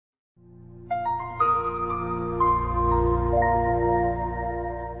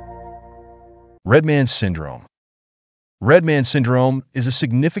Redman syndrome. Redman syndrome is a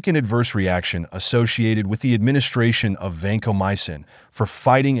significant adverse reaction associated with the administration of vancomycin for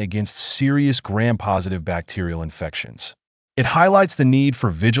fighting against serious gram-positive bacterial infections. It highlights the need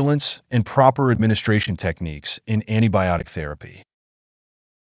for vigilance and proper administration techniques in antibiotic therapy.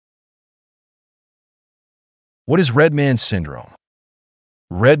 What is Redman syndrome?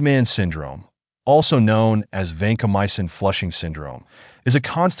 Redman syndrome, also known as vancomycin flushing syndrome, is a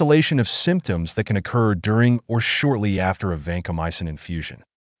constellation of symptoms that can occur during or shortly after a vancomycin infusion.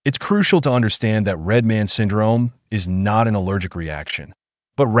 It's crucial to understand that Redman syndrome is not an allergic reaction,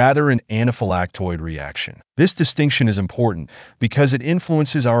 but rather an anaphylactoid reaction. This distinction is important because it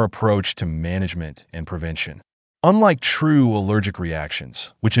influences our approach to management and prevention. Unlike true allergic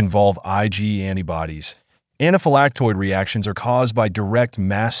reactions, which involve IgE antibodies, anaphylactoid reactions are caused by direct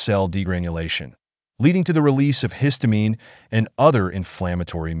mast cell degranulation, leading to the release of histamine and other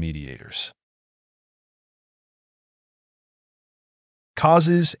inflammatory mediators.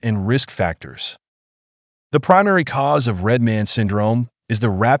 Causes and risk factors. The primary cause of Redman syndrome is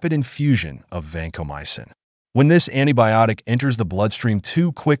the rapid infusion of vancomycin. When this antibiotic enters the bloodstream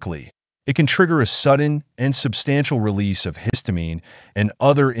too quickly, it can trigger a sudden and substantial release of histamine and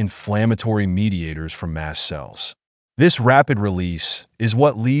other inflammatory mediators from mast cells. This rapid release is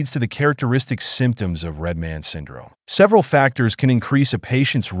what leads to the characteristic symptoms of Redman syndrome. Several factors can increase a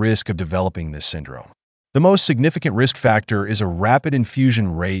patient's risk of developing this syndrome. The most significant risk factor is a rapid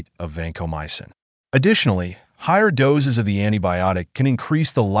infusion rate of vancomycin. Additionally, higher doses of the antibiotic can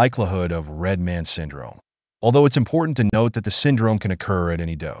increase the likelihood of Redman syndrome, although it's important to note that the syndrome can occur at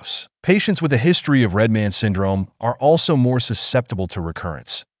any dose. Patients with a history of Redman syndrome are also more susceptible to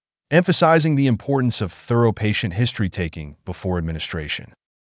recurrence, emphasizing the importance of thorough patient history taking before administration.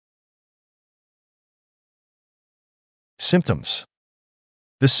 Symptoms.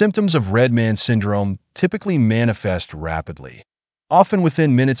 The symptoms of Redman syndrome typically manifest rapidly, often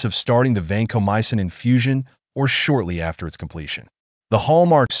within minutes of starting the vancomycin infusion or shortly after its completion. The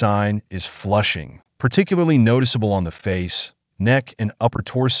hallmark sign is flushing, particularly noticeable on the face, neck, and upper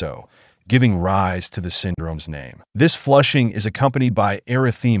torso, giving rise to the syndrome's name. This flushing is accompanied by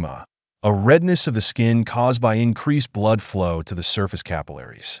erythema, a redness of the skin caused by increased blood flow to the surface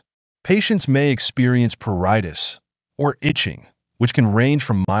capillaries. Patients may experience pruritus, or itching, which can range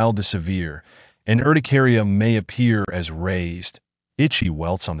from mild to severe, and urticaria may appear as raised, itchy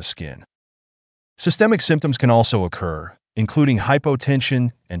welts on the skin. Systemic symptoms can also occur, including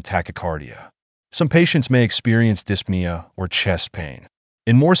hypotension and tachycardia. Some patients may experience dyspnea or chest pain.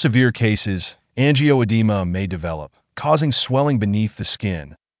 In more severe cases, angioedema may develop, causing swelling beneath the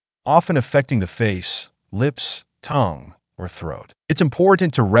skin, often affecting the face, lips, tongue, or throat. It's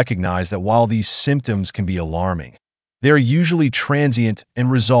important to recognize that while these symptoms can be alarming, they are usually transient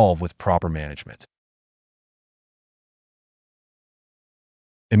and resolve with proper management.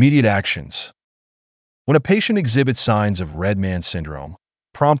 Immediate actions. When a patient exhibits signs of Redman syndrome,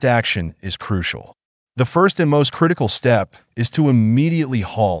 prompt action is crucial. The first and most critical step is to immediately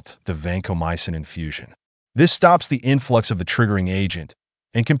halt the vancomycin infusion. This stops the influx of the triggering agent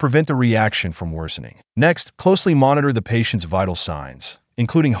and can prevent the reaction from worsening. Next, closely monitor the patient's vital signs,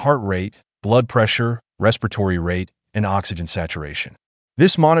 including heart rate, blood pressure, respiratory rate, and oxygen saturation.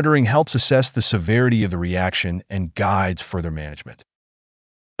 This monitoring helps assess the severity of the reaction and guides further management.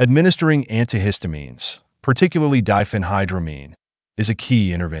 Administering antihistamines, particularly diphenhydramine, is a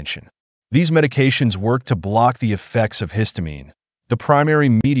key intervention. These medications work to block the effects of histamine, the primary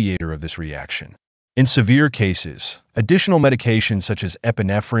mediator of this reaction. In severe cases, additional medications such as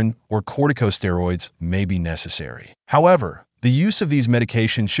epinephrine or corticosteroids may be necessary. However, the use of these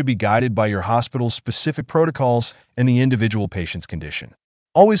medications should be guided by your hospital's specific protocols and the individual patient's condition.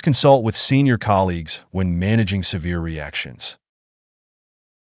 Always consult with senior colleagues when managing severe reactions.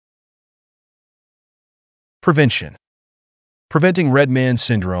 Prevention. Preventing Redman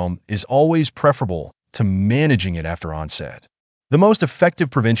syndrome is always preferable to managing it after onset. The most effective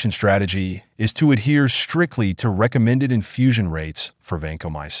prevention strategy is to adhere strictly to recommended infusion rates for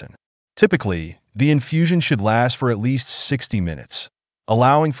vancomycin. Typically, the infusion should last for at least 60 minutes,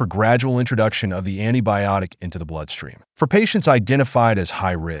 allowing for gradual introduction of the antibiotic into the bloodstream. For patients identified as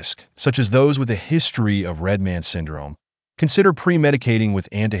high risk, such as those with a history of Redman syndrome, consider pre-medicating with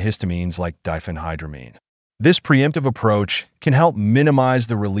antihistamines like diphenhydramine. This preemptive approach can help minimize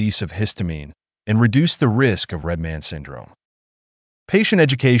the release of histamine and reduce the risk of Redman syndrome. Patient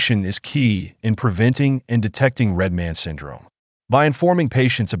education is key in preventing and detecting Redman syndrome. By informing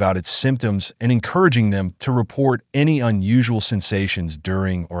patients about its symptoms and encouraging them to report any unusual sensations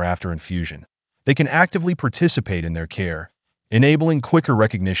during or after infusion, they can actively participate in their care enabling quicker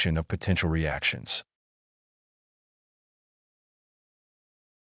recognition of potential reactions.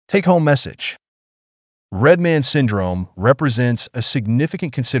 Take-home message. Red man syndrome represents a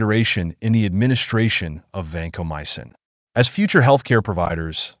significant consideration in the administration of vancomycin. As future healthcare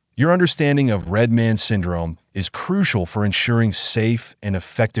providers, your understanding of red man syndrome is crucial for ensuring safe and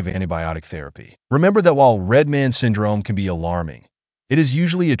effective antibiotic therapy. Remember that while red man syndrome can be alarming, it is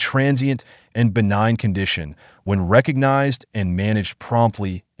usually a transient and benign condition when recognized and managed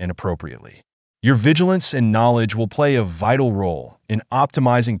promptly and appropriately. Your vigilance and knowledge will play a vital role in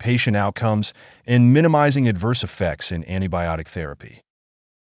optimizing patient outcomes and minimizing adverse effects in antibiotic therapy.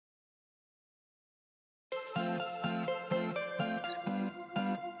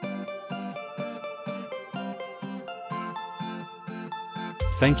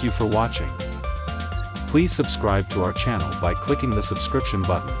 Thank you for watching. Please subscribe to our channel by clicking the subscription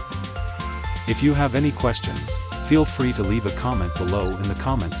button. If you have any questions, feel free to leave a comment below in the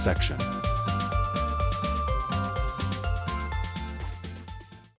comments section.